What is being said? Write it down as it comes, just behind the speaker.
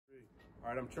All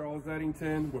right, I'm Charles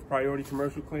Eddington with Priority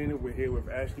Commercial Cleaning. We're here with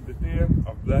Ashley Bethia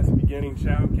of Blessed Beginning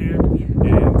Child Care.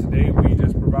 And today we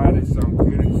just provided some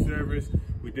community service.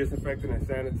 We disinfected and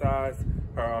sanitized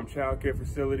our child care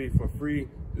facility for free.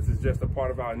 This is just a part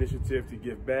of our initiative to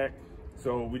give back.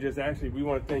 So we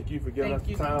want to thank you for giving us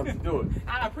the time to do it.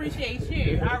 I appreciate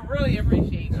you. I really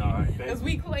appreciate you. All right, because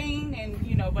we clean and,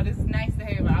 but it's nice to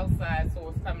have an outside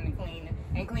source coming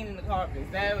and cleaning the carpets.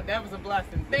 That was a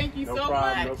blessing. Thank you so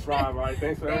much. No problem. All right,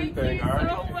 thanks for everything. Thank you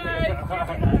so much.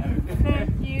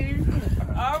 Thank you.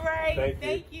 All right.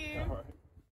 Thank you.